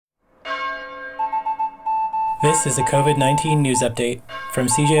This is a COVID-19 news update from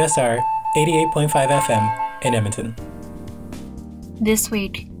CJSR 88.5 FM in Edmonton. This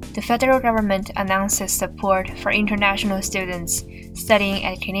week, the federal government announces support for international students studying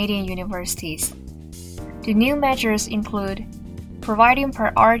at Canadian universities. The new measures include providing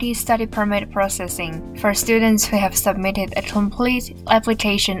priority study permit processing for students who have submitted a complete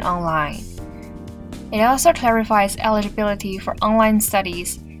application online. It also clarifies eligibility for online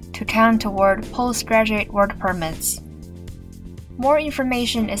studies to count toward postgraduate work permits. More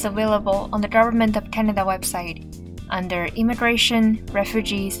information is available on the Government of Canada website under Immigration,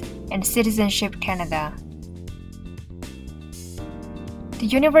 Refugees, and Citizenship Canada. The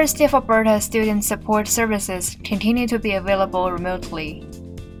University of Alberta student support services continue to be available remotely.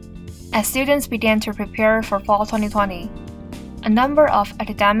 As students began to prepare for fall 2020, a number of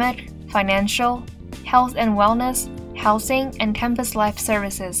academic, financial, health and wellness, housing, and campus life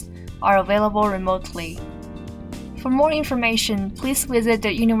services are available remotely. For more information, please visit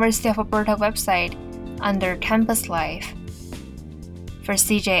the University of Alberta website under Campus Life. For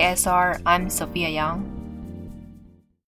CJSR, I'm Sophia Young.